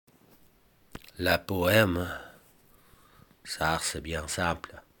La poème, ça c'est bien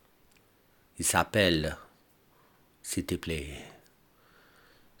simple. Il s'appelle, s'il te plaît,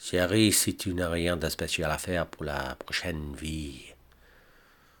 chérie, si tu n'as rien de spécial à faire pour la prochaine vie,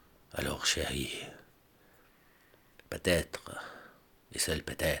 alors chérie, peut-être, et seul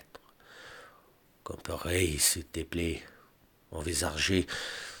peut-être, qu'on pourrait, s'il te plaît, envisager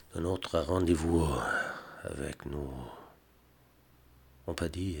de notre rendez-vous avec nous. On peut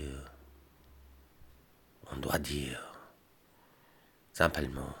dire, on doit dire,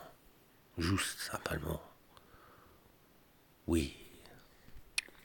 simplement, juste simplement, oui.